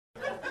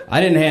I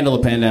didn't handle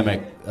the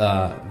pandemic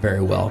very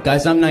well.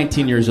 Guys, I'm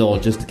 19 years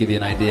old, just to give you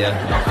an idea.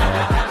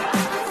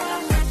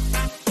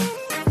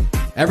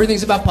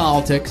 Everything's about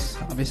politics,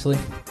 obviously.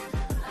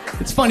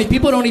 It's funny,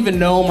 people don't even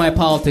know my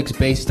politics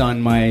based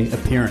on my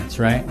appearance,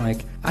 right?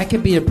 Like, I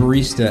could be a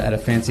barista at a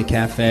fancy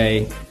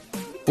cafe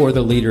or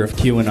the leader of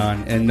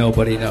QAnon, and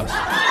nobody knows.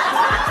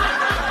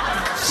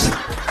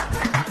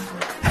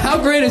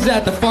 How great is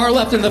that? The far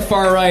left and the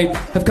far right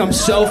have come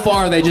so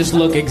far, they just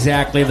look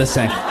exactly the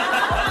same.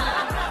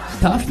 It's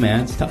tough,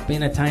 man. It's tough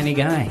being a tiny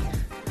guy.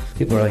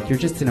 People are like, you're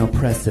just an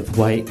oppressive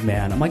white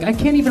man. I'm like, I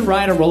can't even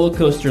ride a roller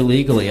coaster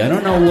legally. I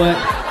don't know what...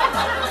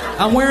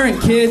 I'm wearing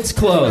kids'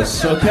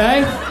 clothes,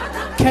 okay?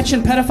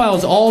 Catching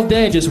pedophiles all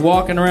day, just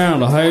walking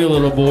around. Hey,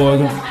 little boy.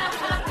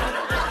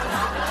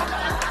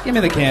 Give me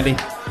the candy.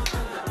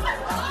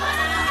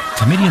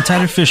 Comedian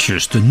Tyler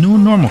Fisher's The New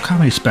Normal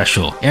comedy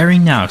special,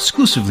 airing now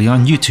exclusively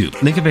on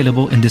YouTube. Link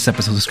available in this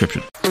episode's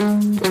description.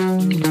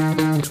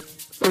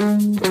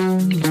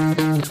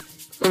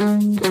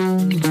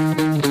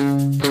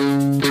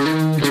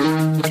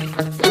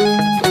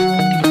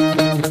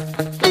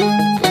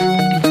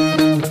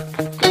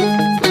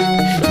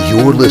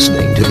 You're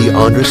listening to The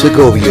Andres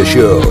Segovia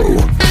Show.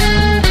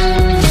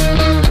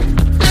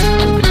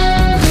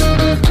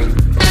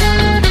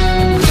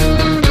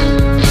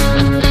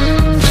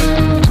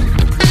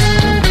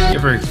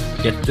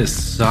 Get this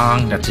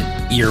song that's an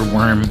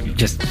earworm, you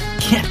just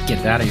can't get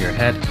it out of your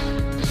head.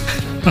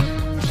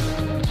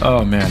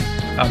 Oh man,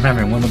 I'm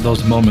having one of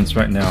those moments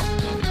right now.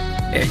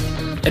 Hey,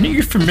 and are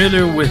you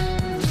familiar with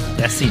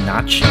Desi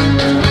Nach?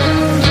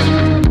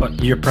 Well,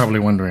 you're probably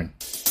wondering,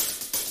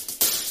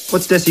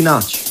 what's Desi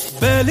Nach?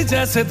 बैली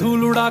जैसे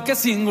धूल उड़ा के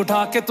सींग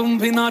उठा के तुम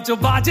भी नाचो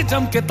बाजे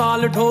चमके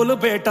ताल ढोल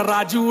बेटा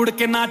राजू उड़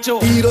के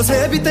नाचो हीरो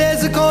से भी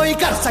तेज कोई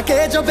कर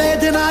सके जो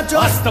बेद नाचो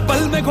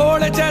अस्तबल में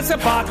घोड़े जैसे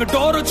भाग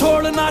डोर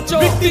छोड़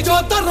नाचो मिट्टी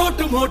जोता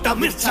रोट मोटा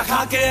मिर्चा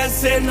खा के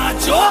ऐसे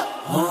नाचो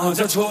हाँ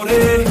जा छोरे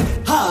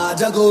हाँ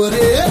जा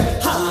गोरे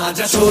हाँ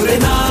जा छोरे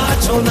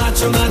नाचो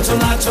नाचो नाचो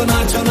नाचो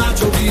नाचो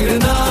नाचो वीर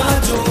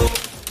नाचो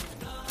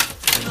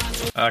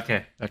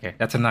Okay,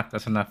 that's enough.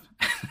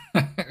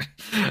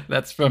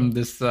 That's from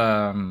this,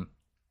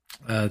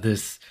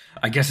 this,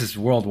 I guess it's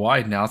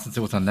worldwide now since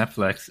it was on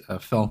Netflix, a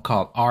film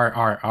called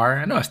R.R.R.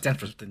 I know it stands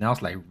for something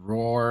else like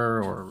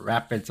Roar or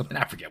Rapid, something,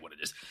 I forget what it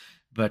is.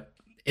 But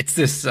it's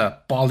this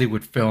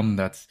Bollywood film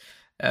that's,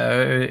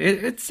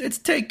 it's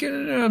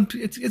taken,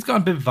 it's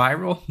gone a bit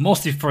viral,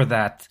 mostly for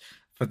that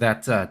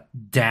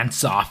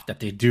dance off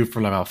that they do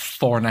for like about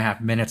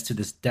 4.5 minutes to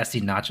this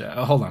Desi Nach.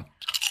 Hold on.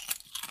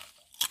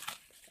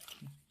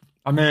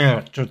 I mean,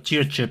 a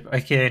tortilla chip,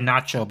 aka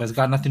nacho, but it's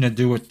got nothing to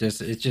do with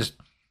this. It's just,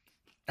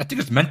 I think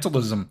it's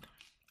mentalism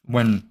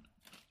when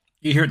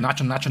you hear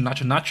nacho, nacho,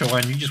 nacho, nacho,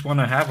 and you just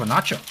want to have a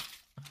nacho.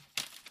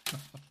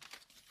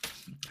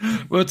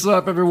 What's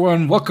up,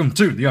 everyone? Welcome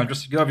to the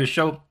Andres Segovia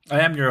Show. I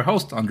am your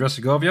host, Andres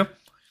Segovia,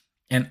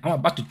 and I'm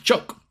about to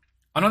choke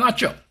on a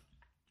nacho.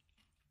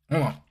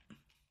 Hold on.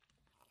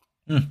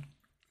 All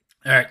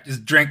right,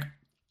 just drink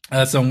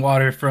some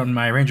water from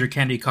my Ranger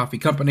Candy Coffee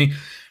Company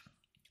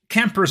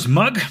Camper's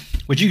mug,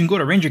 which you can go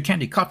to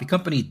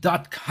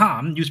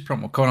rangercandycoffeecompany.com, use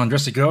promo code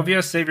Andres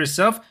Segovia, save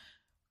yourself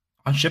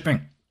on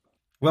shipping.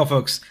 Well,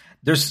 folks,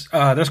 there's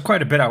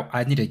quite a bit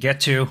I need to get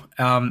to,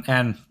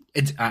 and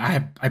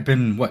I've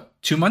been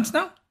 2 months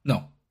now?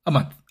 No,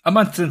 a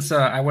month since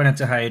I went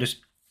into hiatus.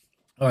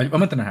 A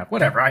month and a half,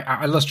 whatever.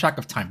 I lost track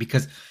of time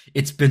because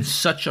it's been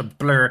such a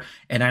blur,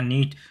 and I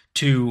need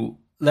to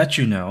let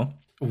you know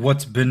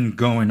what's been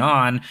going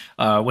on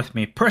with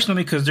me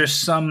personally, because there's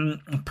some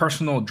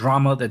personal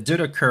drama that did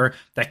occur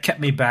that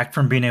kept me back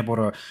from being able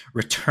to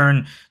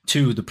return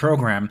to the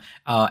program.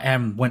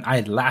 And when I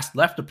last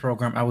left the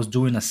program, I was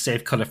doing a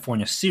Save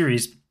California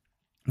series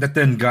that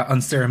then got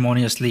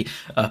unceremoniously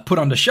put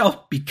on the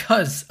shelf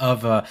because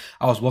of I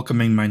was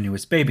welcoming my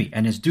newest baby.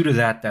 And it's due to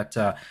that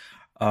a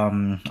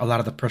lot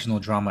of the personal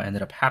drama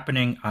ended up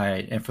happening.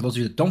 And for those of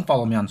you that don't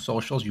follow me on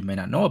socials, you may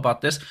not know about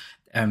this.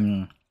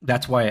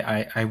 That's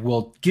why I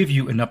will give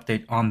you an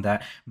update on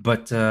that,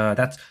 but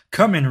that's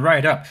coming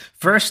right up.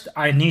 First,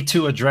 I need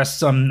to address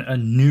some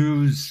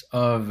news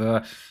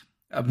of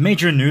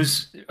major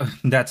news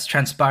that's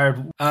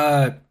transpired.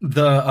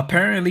 The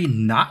apparently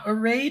not a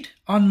raid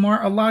on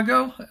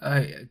Mar-A-Lago.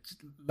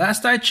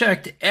 Last I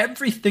checked,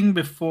 everything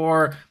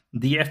before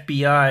the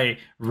FBI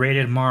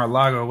raided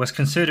Mar-A-Lago was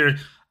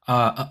considered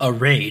a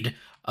raid.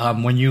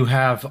 When you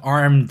have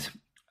armed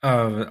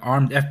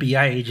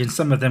FBI agents,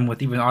 some of them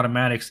with even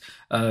automatics,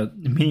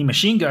 mini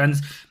machine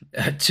guns,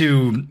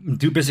 to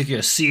do basically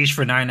a siege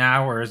for 9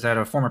 hours at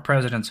a former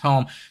president's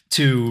home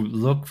to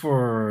look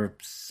for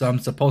some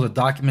supposed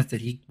documents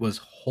that he was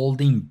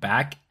holding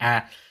back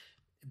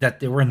that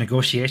there were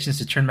negotiations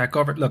to turn back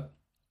over. Look,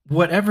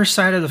 whatever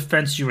side of the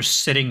fence you were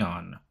sitting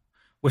on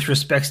with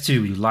respects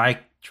to you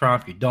like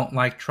Trump, you don't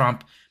like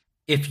Trump,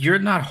 if you're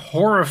not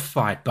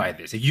horrified by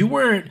this, if you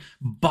weren't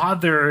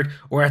bothered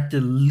or at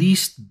the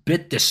least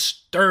bit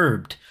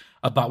disturbed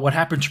about what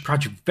happened to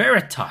Project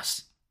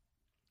Veritas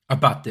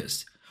about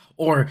this,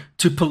 or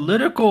to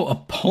political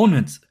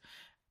opponents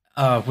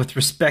with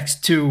respects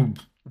to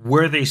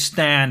where they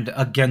stand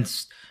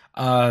against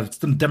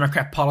some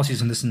Democrat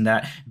policies and this and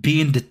that,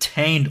 being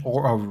detained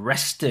or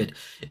arrested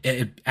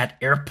at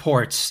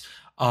airports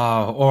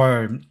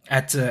or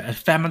at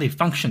family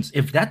functions.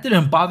 If that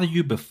didn't bother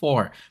you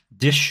before,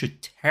 this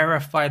should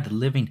terrify the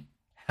living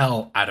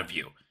hell out of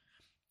you,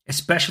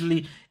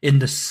 especially in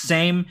the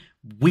same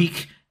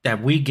week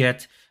that we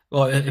get,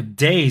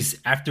 days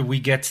after we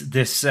get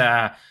this,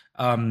 I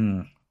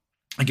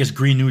guess,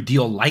 Green New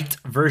Deal light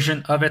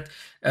version of it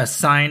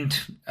signed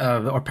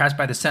or passed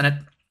by the Senate.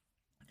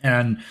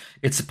 And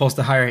it's supposed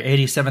to hire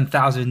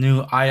 87,000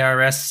 new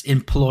IRS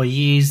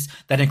employees.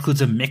 That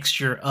includes a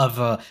mixture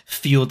of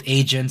field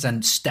agents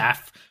and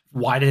staff.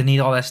 Why do they need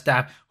all that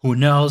staff? Who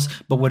knows?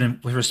 But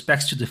with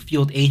respects to the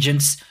field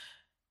agents,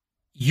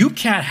 you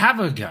can't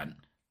have a gun.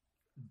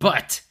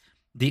 But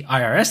the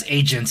IRS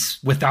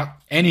agents, without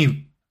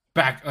any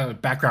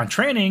background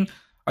training,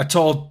 are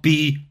told,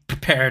 be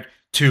prepared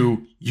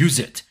to use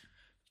it.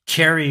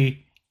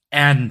 Carry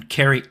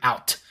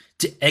out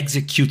to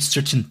execute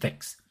certain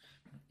things.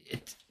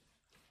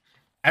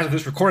 As of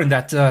this recording,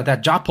 that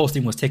job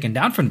posting was taken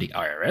down from the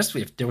IRS.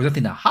 If there was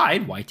nothing to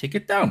hide, why take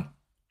it down?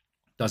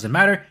 Doesn't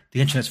matter.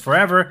 The internet's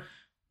forever.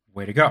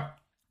 Way to go.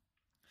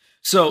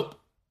 So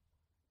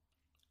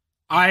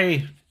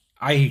I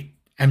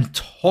am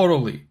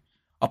totally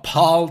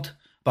appalled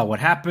by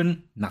what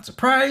happened. Not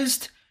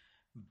surprised,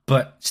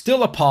 but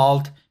still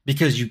appalled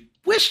because you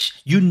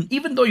wish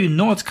even though you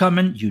know it's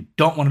coming, you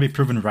don't want to be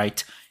proven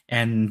right.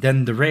 And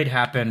then the raid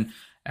happened.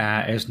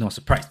 Is no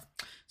surprise.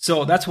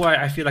 So that's why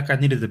I feel like I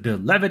needed to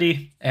build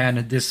levity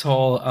and this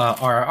whole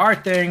R.R.R.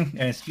 thing.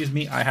 And excuse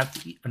me, I have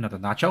to eat another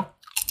nacho.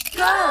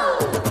 Go!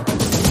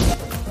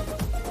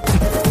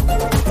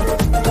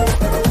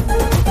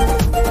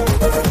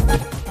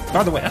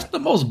 By the way, that's the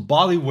most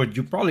Bollywood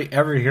you probably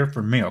ever hear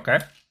from me, okay?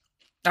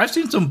 I've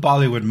seen some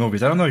Bollywood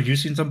movies. I don't know if you've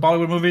seen some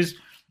Bollywood movies.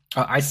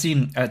 I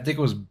think it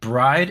was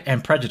Bride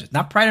and Prejudice.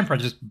 Not Pride and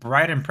Prejudice,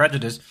 Bride and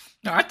Prejudice.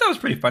 I thought it was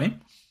pretty funny.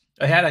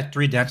 I had like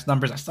 3 dance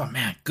numbers. I thought,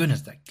 man,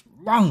 goodness, like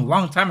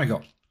long time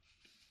ago.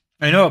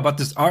 I know about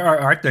this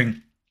R.R.R.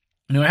 thing.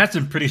 You know, it had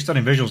some pretty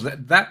stunning visuals.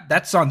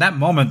 That song, that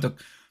moment,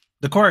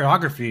 the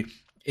choreography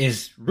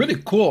is really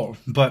cool.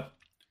 But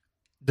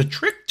the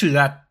trick to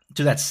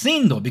that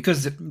scene, though,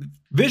 because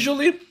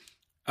visually,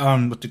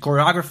 with the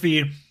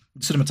choreography,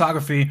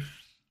 cinematography,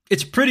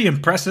 it's pretty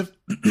impressive.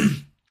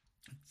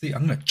 See,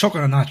 I'm gonna choke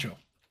on a nacho.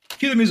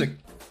 Cue the music.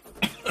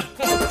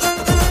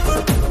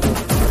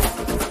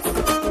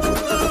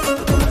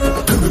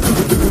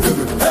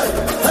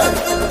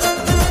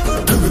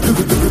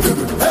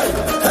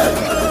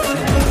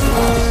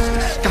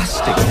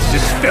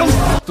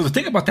 So the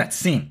thing about that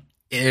scene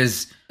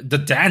is the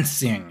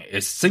dancing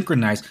is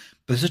synchronized,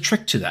 but there's a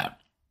trick to that.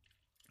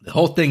 The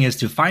whole thing is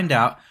to find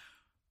out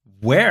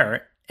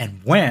where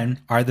and when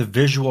are the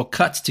visual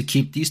cuts to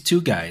keep these two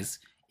guys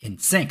in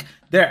sync.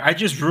 There, I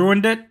just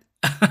ruined it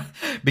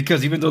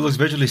because even though it looks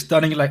visually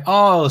stunning, you're like,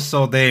 oh,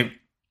 so they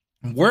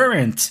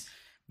weren't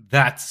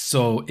that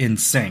so in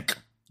sync.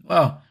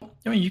 Well,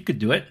 I mean, you could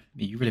do it. I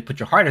mean, you really put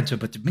your heart into it,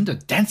 but they're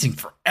dancing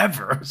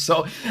forever.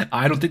 So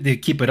I don't think they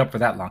keep it up for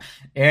that long.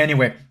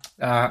 Anyway,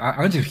 I'm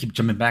going to keep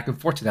jumping back and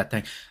forth to that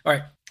thing. All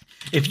right.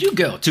 If you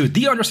go to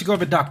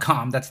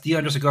theandresegovia.com, that's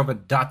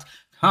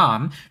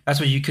theandresegovia.com, that's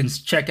where you can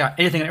check out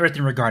anything and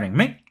everything regarding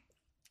me.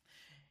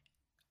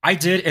 I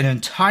did an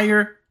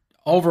entire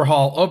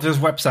overhaul of this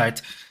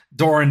website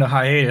during the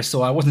hiatus,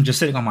 so I wasn't just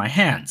sitting on my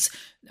hands.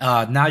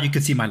 Now you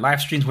can see my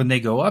live streams when they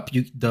go up.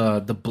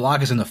 The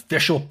blog is an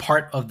official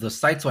part of the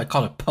site, so I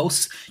call it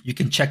posts. You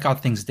can check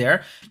out things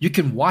there. You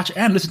can watch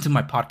and listen to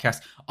my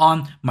podcast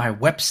on my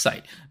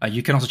website.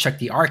 You can also check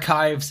the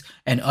archives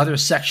and other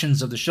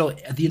sections of the show.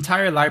 The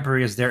entire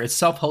library is there. It's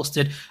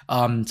self-hosted,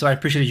 so I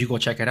appreciate you go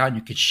check it out. And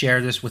you can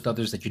share this with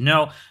others that you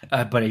know.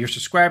 But you're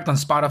subscribed on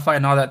Spotify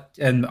and all that,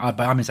 and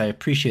by all means, I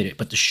appreciate it.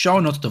 But the show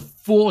notes, the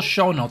full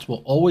show notes,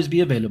 will always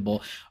be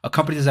available.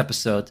 Accompany this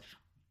episode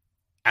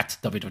at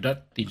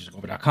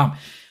www.theandresegovia.com.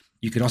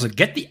 You can also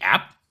get the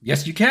app.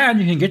 Yes, you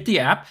can. You can get the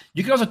app.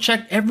 You can also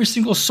check every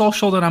single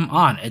social that I'm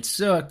on. It's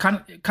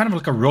kind of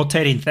like a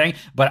rotating thing,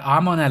 but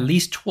I'm on at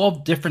least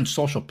 12 different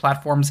social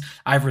platforms.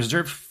 I've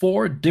reserved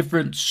 4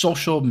 different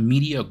social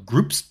media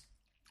groups.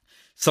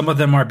 Some of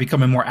them are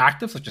becoming more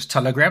active, such as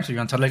Telegram. So you're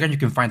on Telegram, you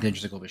can find the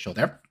Andres Segovia Show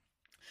there.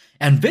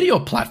 And video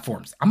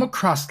platforms. I'm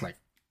across like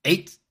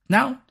 8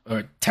 now,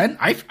 or 10.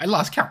 I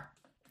lost count.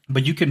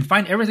 But you can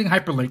find everything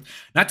hyperlinked,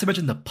 not to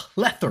mention the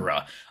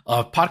plethora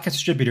of podcast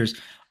distributors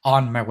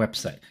on my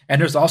website. And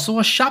there's also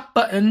a shop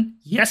button.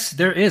 Yes,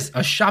 there is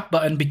a shop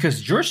button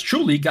because yours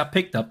truly got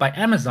picked up by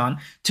Amazon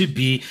to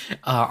be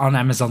on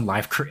Amazon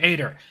Live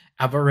Creator.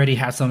 I've already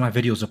had some of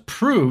my videos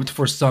approved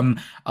for some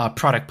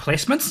product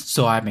placements,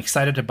 so I'm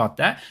excited about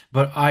that.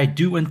 But I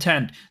do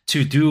intend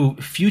to do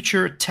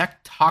future tech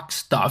talk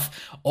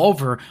stuff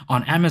over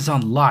on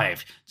Amazon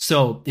Live.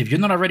 So if you're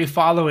not already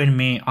following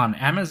me on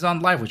Amazon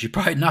Live, which you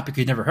probably not because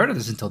you never heard of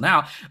this until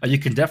now, you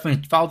can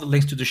definitely follow the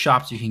links to the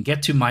shops. You can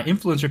get to my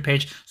influencer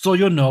page so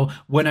you'll know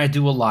when I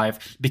do a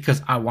live,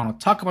 because I want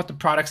to talk about the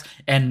products.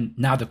 And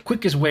now the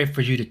quickest way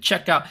for you to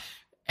check out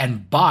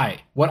and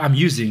buy what I'm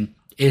using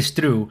is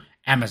through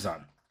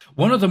Amazon.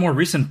 One of the more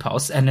recent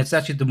posts, and it's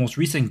actually the most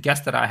recent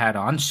guest that I had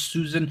on,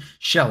 Susan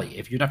Shelley.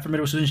 If you're not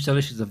familiar with Susan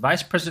Shelley, she's the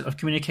Vice President of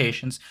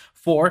Communications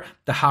for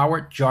the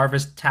Howard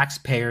Jarvis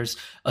Taxpayers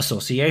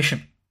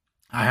Association.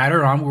 I had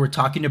her on. We were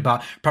talking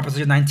about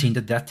Proposition 19,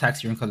 the death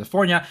tax here in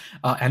California,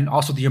 and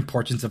also the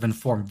importance of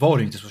informed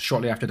voting. This was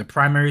shortly after the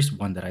primaries,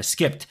 one that I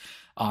skipped.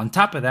 On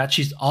top of that,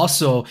 she's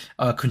also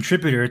a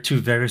contributor to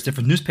various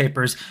different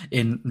newspapers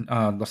in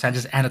Los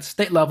Angeles and at the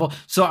state level.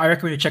 So I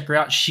recommend you check her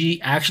out.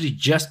 She actually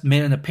just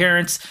made an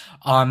appearance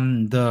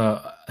on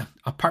the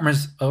Apartment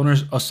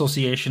Owners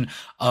Association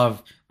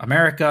of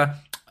America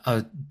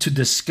to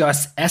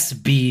discuss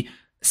SB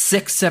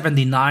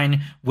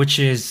 679, which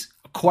is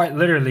quite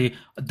literally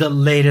the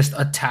latest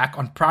attack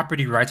on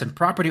property rights and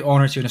property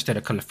owners here in the state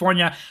of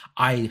California.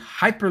 I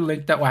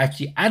hyperlinked that, or I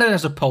actually added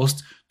as a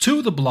post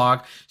to the blog,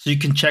 so you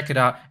can check it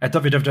out at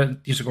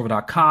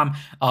www.theansagover.com.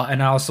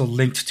 And I also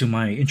linked to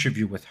my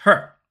interview with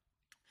her.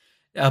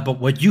 But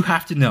what you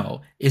have to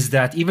know is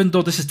that even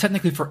though this is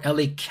technically for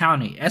LA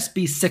County,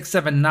 SB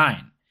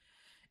 679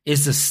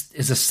 is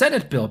a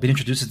Senate bill being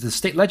introduced to the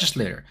state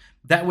legislature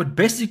that would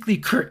basically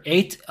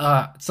create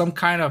some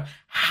kind of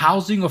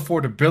housing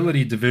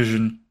affordability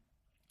division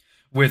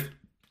with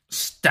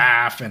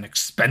staff and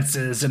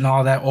expenses and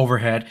all that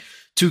overhead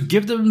to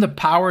give them the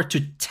power to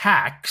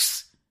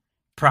tax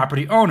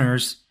property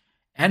owners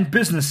and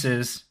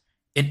businesses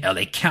in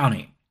LA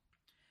County.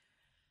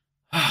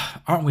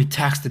 Aren't we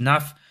taxed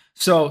enough?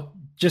 So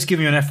just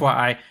giving you an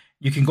FYI,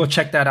 you can go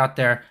check that out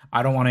there.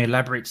 I don't want to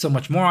elaborate so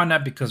much more on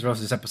that because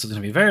else this episode is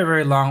going to be very,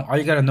 very long. All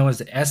you got to know is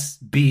that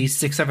SB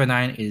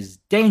 679 is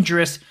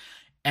dangerous,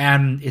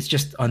 and it's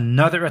just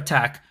another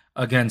attack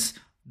against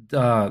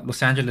the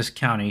Los Angeles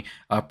County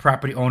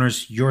property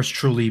owners, yours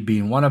truly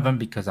being one of them,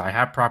 because I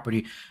have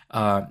property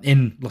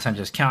in Los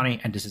Angeles County,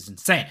 and this is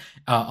insane.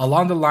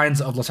 Along the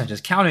lines of Los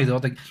Angeles County, though,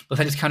 the Los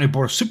Angeles County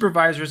Board of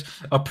Supervisors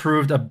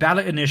approved a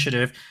ballot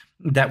initiative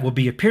that will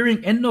be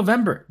appearing in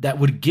November that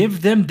would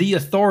give them the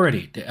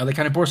authority, the LA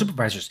County Board of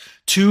Supervisors,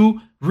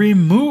 to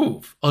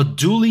remove a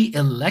duly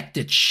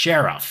elected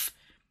sheriff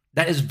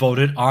that is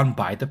voted on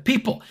by the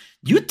people.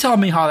 You tell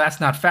me how that's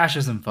not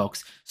fascism,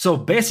 folks. So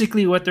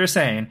basically what they're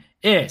saying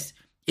is,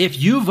 if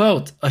you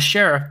vote a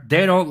sheriff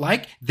they don't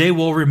like, they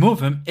will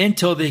remove him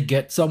until they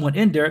get someone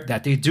in there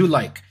that they do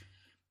like.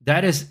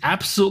 That is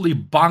absolutely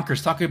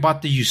bonkers, talking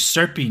about the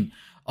usurping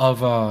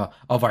of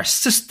our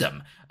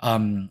system.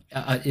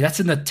 That's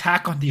an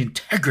attack on the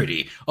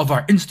integrity of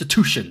our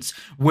institutions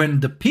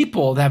when the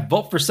people that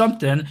vote for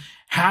something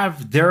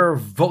have their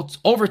votes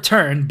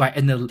overturned by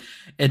an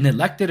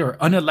elected or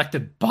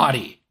unelected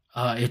body.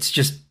 It's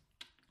just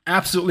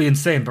absolutely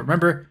insane. But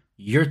remember,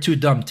 you're too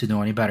dumb to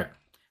know any better.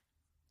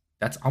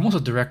 That's almost a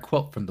direct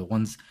quote from the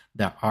ones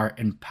that are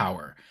in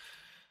power.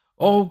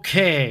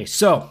 Okay,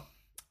 so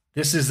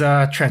this is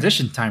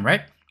transition time,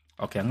 right?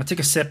 Okay, I'm gonna take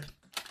a sip.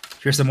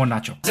 Here's some more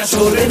nacho.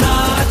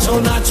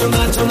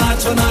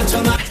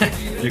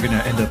 You're gonna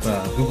end up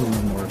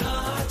Googling or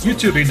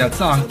YouTubing that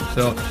song,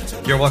 so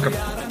you're welcome.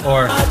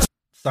 Or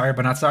sorry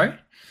but not sorry.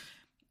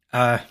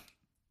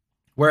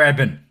 Where I've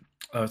been.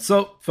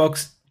 So,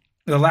 folks,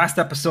 the last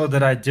episode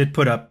that I did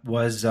put up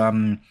was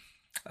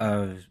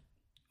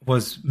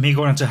me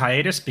going into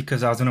hiatus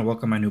because I was gonna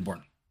welcome my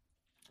newborn.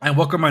 I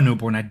welcomed my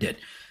newborn. I did.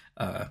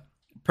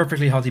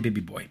 Perfectly healthy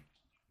baby boy.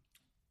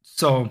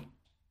 So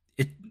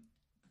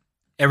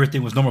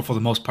everything was normal for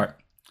the most part.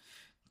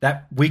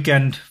 That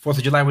weekend, 4th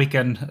of July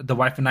weekend, the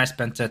wife and I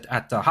spent it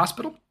at the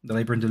hospital, the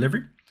labor and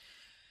delivery.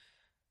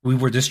 We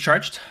were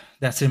discharged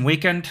that same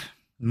weekend.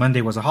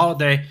 Monday was a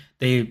holiday.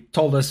 They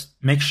told us,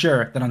 make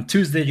sure that on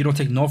Tuesday you don't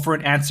take no for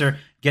an answer.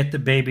 Get the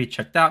baby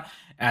checked out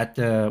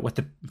with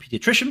the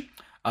pediatrician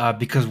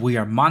because we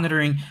are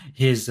monitoring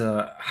his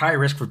high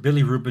risk for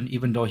bilirubin,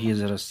 even though he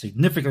is at a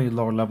significantly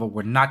lower level.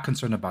 We're not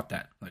concerned about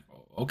that. Like,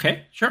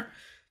 okay, sure.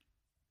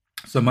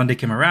 So Monday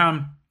came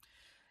around,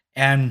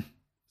 and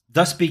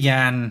thus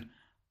began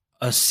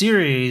a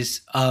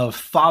series of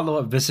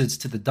follow-up visits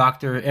to the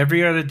doctor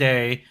every other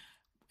day,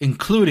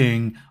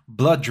 including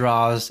blood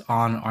draws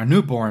on our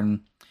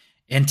newborn,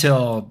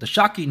 until the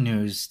shocking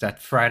news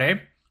that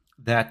Friday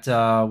that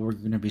we're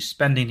going to be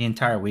spending the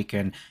entire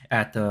weekend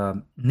at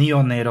the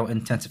neonatal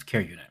intensive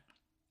care unit.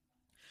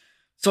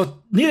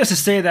 So needless to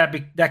say,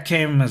 that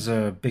came as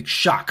a big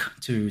shock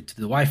to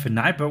the wife and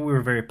I, but we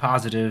were very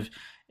positive,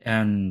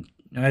 and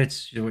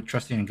we're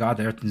trusting in God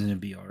that everything's going to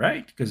be all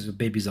right because the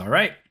baby's all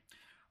right.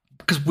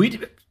 Because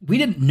we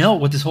didn't know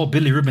what this whole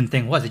Billy Rubin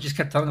thing was. They just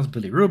kept telling us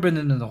Billy Rubin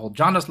and then the whole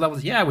jaundice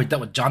levels. Yeah, we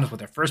dealt with jaundice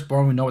with our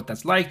firstborn. We know what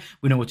that's like.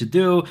 We know what to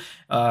do,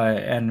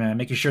 and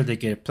making sure they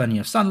get plenty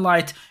of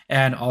sunlight,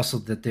 and also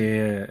that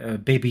the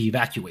baby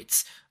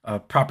evacuates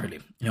properly.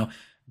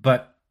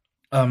 But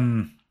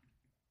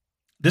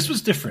this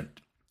was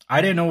different.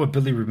 I didn't know what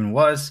Billy Rubin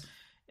was,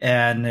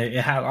 and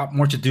it had a lot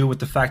more to do with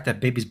the fact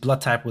that baby's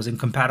blood type was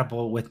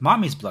incompatible with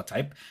mommy's blood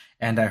type,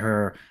 and that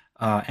her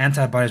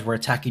antibodies were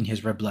attacking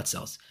his red blood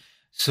cells.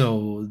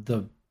 So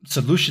the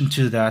solution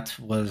to that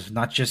was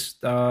not just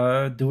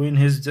doing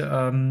his,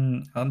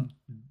 I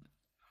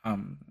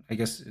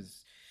guess,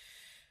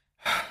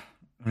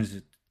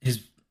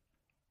 his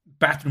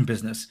bathroom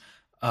business,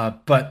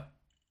 but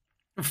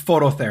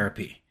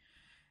phototherapy.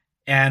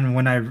 And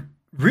when I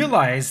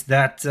realized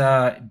that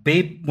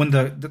when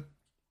the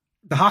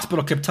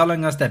hospital kept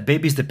telling us that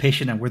baby's the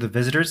patient and we're the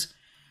visitors,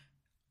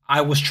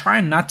 I was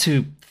trying not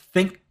to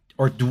think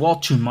or dwell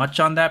too much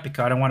on that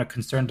because I don't want to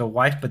concern the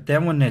wife. But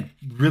then when it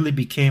really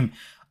became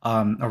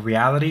a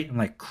reality, I'm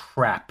like,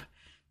 crap,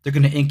 they're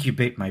going to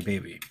incubate my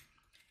baby.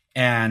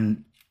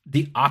 And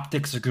the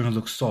optics are going to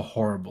look so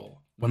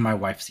horrible when my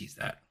wife sees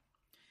that.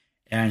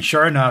 And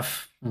sure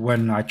enough,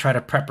 when I try to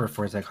prep her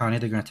for it, it's like, honey,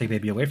 they're going to take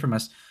baby away from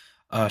us.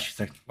 She's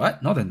like,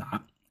 what? No, they're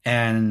not.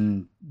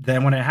 And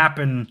then when it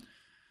happened,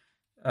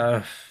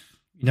 when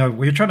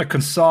you're trying to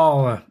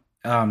console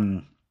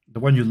the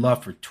one you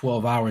love for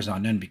 12 hours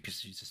on end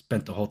because you just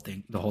spent the whole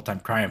time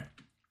crying,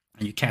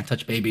 and you can't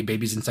touch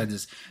baby's inside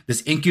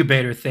this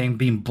incubator thing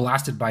being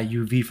blasted by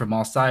UV from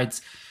all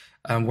sides,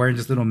 wearing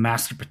this little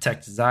mask to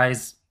protect his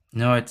eyes.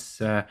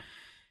 It's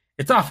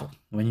awful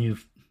when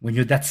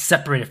you're that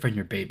separated from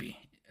your baby.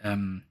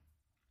 And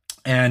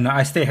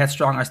I stay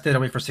headstrong. I stayed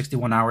awake for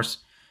 61 hours.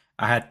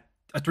 I had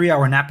a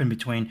 3-hour nap in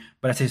between,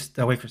 but I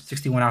stayed awake for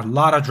 61 hours. A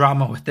lot of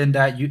drama within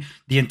that.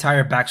 The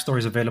entire backstory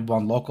is available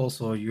on Locals.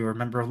 So if you're a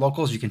member of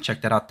Locals, you can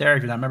check that out there.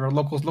 If you're not a member of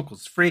Locals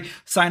is free.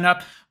 Sign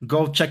up.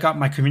 Go check out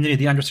my community,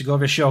 the Andre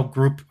Segovia Show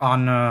group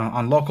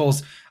on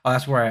Locals.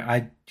 That's where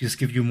I just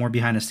give you more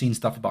behind the scenes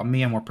stuff about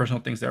me and more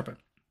personal things there.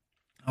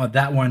 But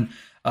that one,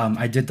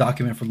 I did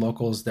document for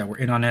Locals that were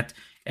in on it,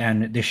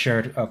 and they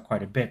shared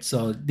quite a bit.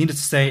 So needless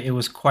to say, it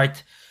was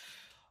quite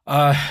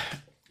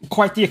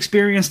the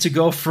experience to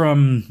go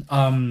from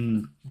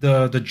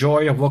the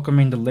joy of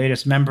welcoming the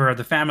latest member of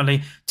the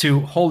family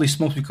to holy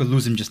smokes, we could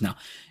lose him just now.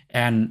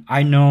 And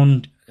I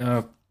known,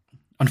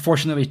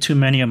 unfortunately, too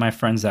many of my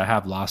friends that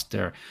have lost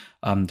their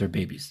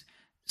babies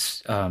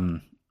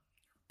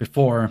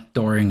before,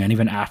 during, and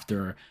even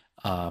after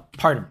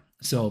partum.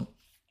 So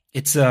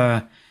it's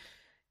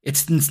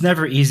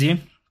never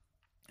easy,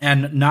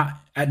 and not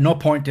at no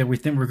point did we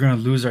think we're going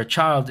to lose our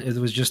child. It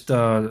was just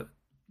the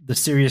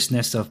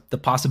seriousness of the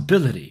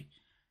possibility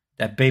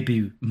that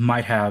baby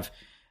might have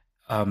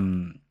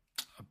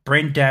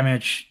brain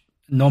damage,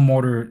 no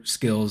motor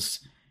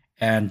skills,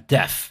 and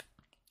death.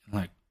 I'm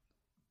like,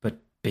 but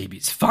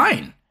baby's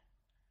fine.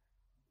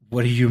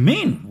 What do you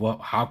mean? Well,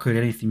 how could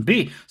anything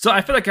be? So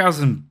I feel like I was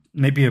in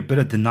maybe a bit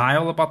of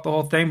denial about the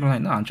whole thing, but I'm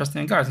like, no, I'm trusting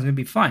in God. It's going to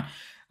be fine.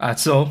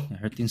 So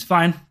everything's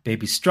fine.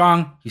 Baby's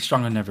strong. He's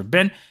stronger than ever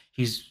been.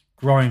 He's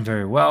growing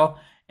very well.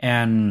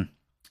 And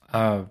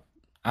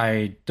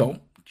I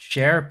don't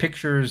share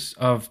pictures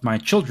of my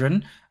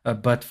children,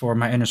 but for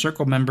my inner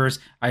circle members,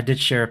 I did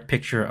share a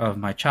picture of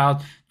my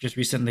child just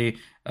recently.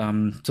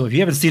 So if you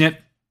haven't seen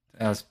it,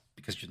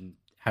 because you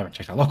haven't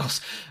checked out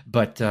Locals,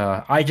 but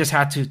I just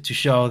had to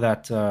show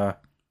that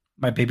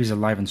my baby's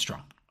alive and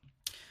strong.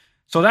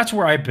 So that's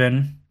where I've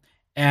been,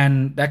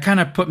 and that kind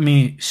of put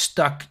me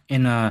stuck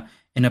in a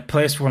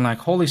place where I'm like,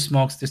 holy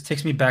smokes, this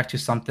takes me back to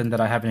something that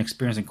I haven't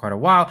experienced in quite a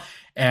while,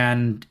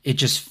 and it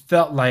just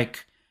felt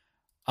like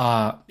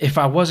if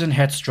I wasn't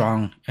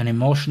headstrong and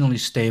emotionally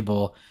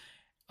stable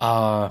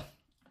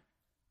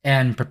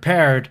and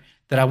prepared,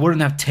 that I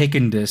wouldn't have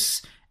taken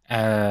this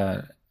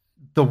the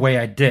way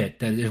I did.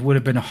 That it would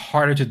have been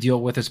harder to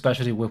deal with,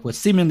 especially with what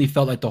seemingly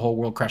felt like the whole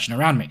world crashing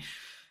around me.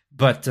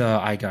 But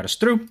I got us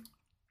through.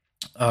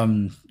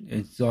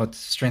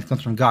 Strength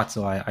comes from God,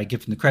 so I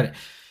give him the credit.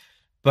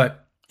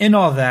 But in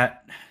all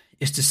that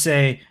is to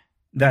say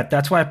that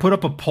that's why I put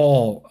up a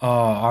poll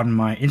on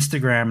my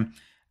Instagram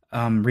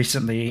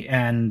recently,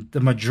 and the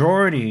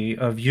majority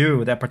of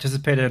you that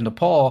participated in the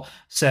poll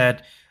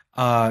said,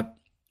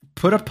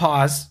 put a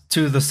pause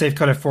to the Safe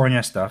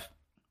California stuff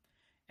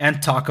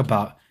and talk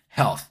about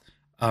health.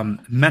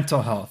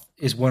 Mental health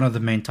is one of the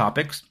main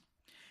topics,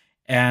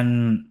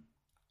 and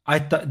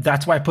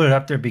that's why I put it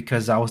up there,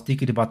 because I was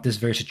thinking about this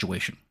very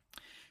situation.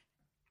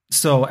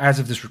 So as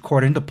of this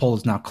recording, the poll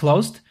is now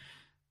closed.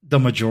 The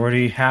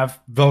majority have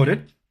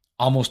voted.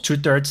 Almost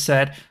 2/3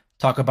 said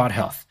talk about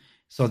health.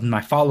 So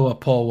my follow-up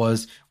poll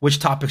was, which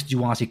topics do you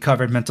want to see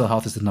covered? Mental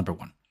health is the number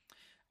one.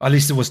 At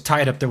least it was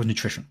tied up there with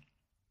nutrition.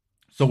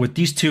 So with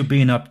these two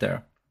being up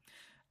there,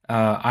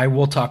 I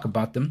will talk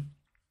about them.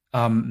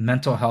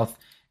 Mental health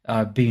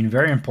being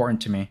very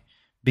important to me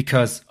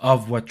because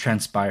of what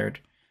transpired.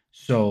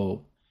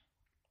 So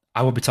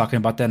I will be talking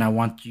about that, and I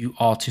want you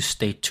all to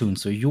stay tuned.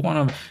 So you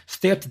want to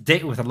stay up to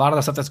date with a lot of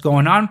the stuff that's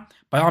going on,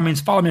 by all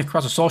means, follow me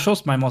across the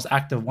socials. My most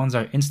active ones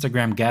are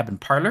Instagram, Gab, and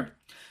Parler.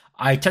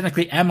 I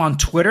technically am on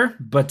Twitter,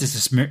 but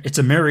it's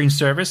a mirroring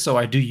service, so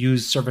I do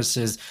use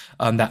services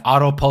that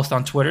auto post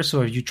on Twitter.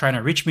 So if you're trying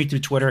to reach me through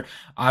Twitter,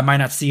 I might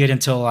not see it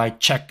until I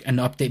check and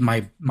update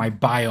my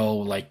bio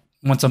like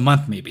once a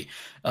month maybe.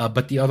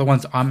 But the other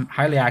ones, I'm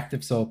highly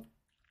active. So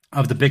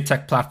of the big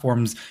tech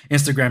platforms,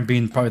 Instagram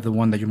being probably the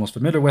one that you're most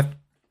familiar with.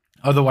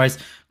 Otherwise,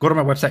 go to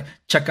my website,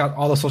 check out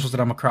all the socials that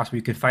I'm across where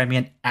you can find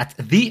me at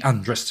the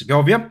Andres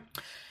Segovia.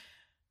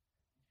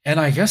 And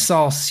I guess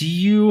I'll see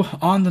you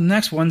on the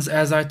next ones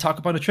as I talk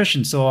about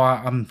nutrition. So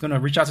I'm going to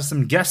reach out to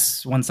some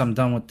guests once I'm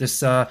done with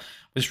this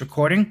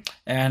recording,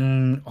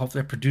 and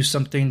hopefully I produce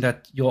something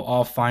that you'll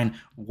all find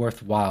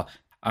worthwhile.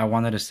 I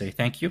wanted to say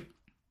thank you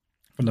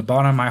from the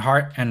bottom of my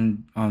heart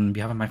and on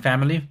behalf of my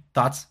family,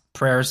 thoughts,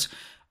 prayers,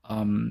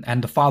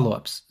 and the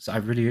follow-ups. So I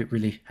really,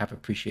 really have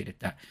appreciated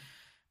that.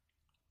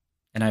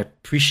 And I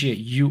appreciate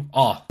you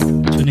all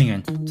tuning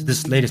in to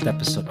this latest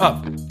episode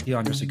of The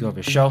Andres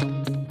Segovia Show.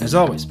 And as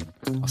always,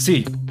 I'll see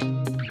you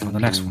on the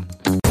next one.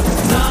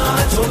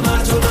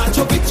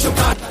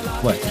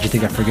 What, did you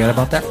think I forget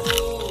about that?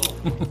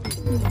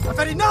 I've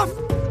had enough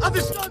of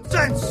this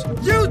nonsense!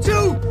 You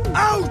two,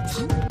 out!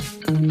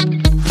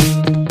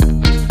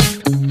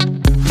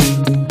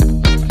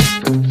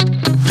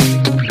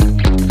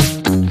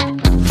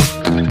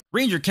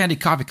 Ranger Candy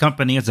Coffee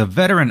Company is a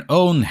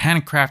veteran-owned,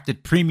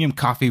 handcrafted premium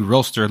coffee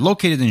roaster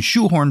located in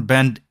Shoehorn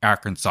Bend,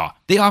 Arkansas.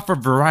 They offer a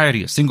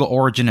variety of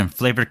single-origin and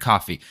flavored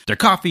coffee. Their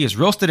coffee is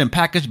roasted and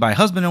packaged by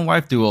husband and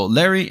wife duo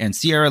Larry and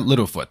Sierra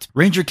Littlefoot.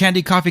 Ranger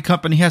Candy Coffee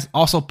Company has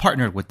also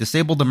partnered with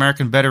Disabled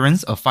American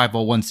Veterans, a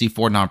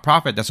 501c4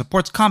 nonprofit that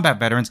supports combat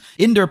veterans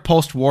in their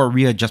post-war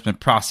readjustment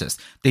process.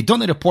 They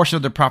donate a portion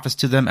of their profits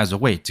to them as a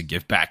way to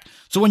give back.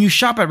 So when you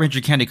shop at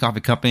Ranger Candy Coffee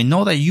Company,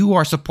 know that you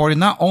are supporting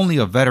not only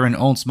a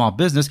veteran-owned small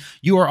business,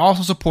 you are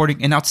also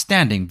supporting an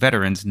outstanding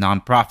veterans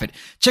nonprofit.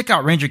 Check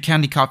out Ranger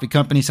Candy Coffee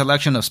Company's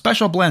selection of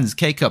special blends,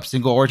 K-Cups,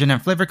 single origin,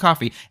 and flavored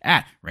coffee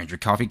at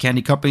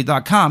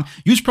rangercoffeecandycompany.com.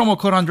 Use promo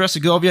code Andres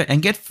Segovia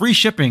and get free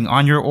shipping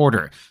on your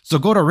order. So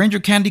go to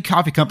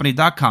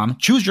rangercandycoffeecompany.com,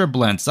 choose your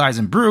blend, size,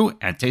 and brew,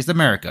 and taste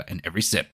America in every sip.